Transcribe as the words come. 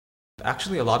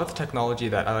Actually, a lot of the technology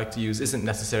that I like to use isn't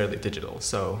necessarily digital.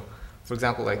 So, for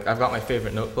example, like I've got my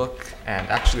favorite notebook, and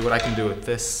actually what I can do with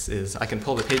this is I can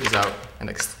pull the pages out and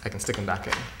I can stick them back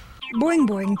in.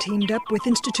 Boing teamed up with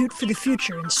Institute for the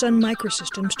Future and Sun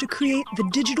Microsystems to create the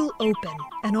Digital Open,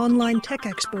 an online tech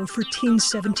expo for teens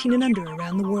 17 and under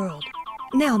around the world.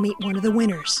 Now meet one of the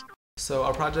winners. So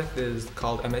our project is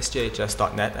called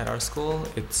msghs.net at our school.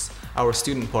 It's our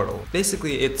student portal.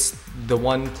 Basically, it's the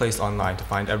one place online to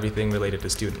find everything related to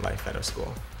student life at our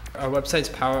school. Our website's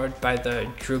powered by the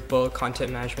Drupal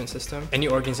content management system. Any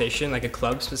organization, like a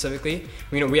club specifically,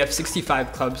 we have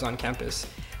 65 clubs on campus.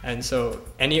 And so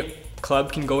any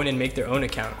club can go in and make their own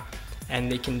account,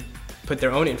 and they can put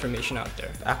their own information out there.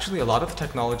 Actually, a lot of the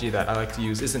technology that I like to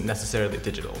use isn't necessarily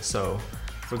digital. So,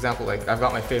 for example, like I've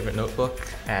got my favorite notebook,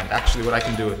 and actually what I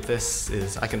can do with this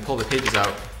is I can pull the pages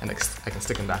out and I can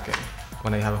stick them back in.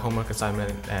 When I have a homework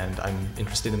assignment and I'm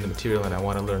interested in the material and I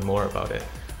want to learn more about it,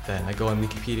 then I go on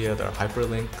Wikipedia, there are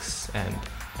hyperlinks, and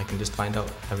I can just find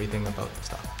out everything about the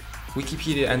stuff.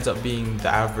 Wikipedia ends up being the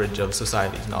average of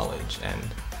society's knowledge, and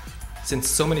since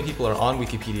so many people are on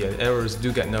Wikipedia, errors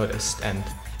do get noticed, and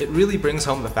it really brings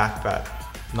home the fact that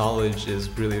knowledge is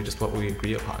really just what we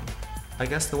agree upon. I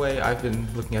guess the way I've been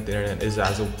looking at the internet is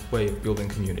as a way of building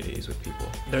communities with people.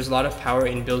 There's a lot of power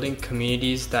in building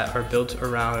communities that are built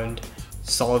around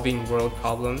solving world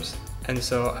problems. And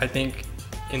so I think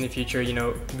in the future,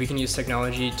 we can use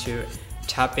technology to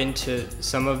tap into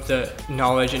some of the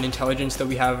knowledge and intelligence that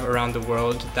we have around the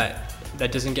world that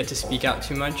doesn't get to speak out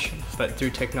too much, but through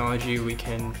technology we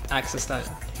can access that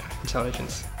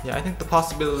intelligence. Yeah, I think the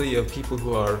possibility of people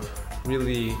who are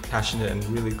really passionate and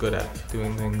really good at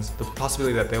doing things, the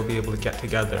possibility that they'll be able to get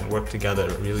together and work together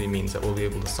really means that we'll be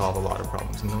able to solve a lot of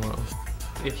problems in the world.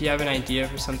 If you have an idea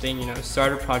for something,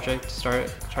 start a project,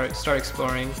 start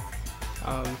exploring,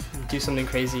 do something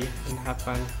crazy and have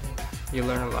fun. You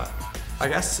learn a lot. I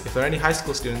guess if there are any high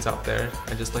school students out there,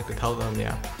 I'd just like to tell them,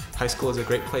 high school is a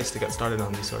great place to get started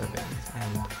on these sort of things,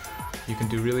 and you can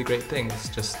do really great things.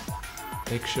 Just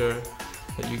make sure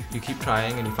that you keep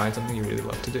trying and you find something you really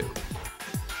love to do.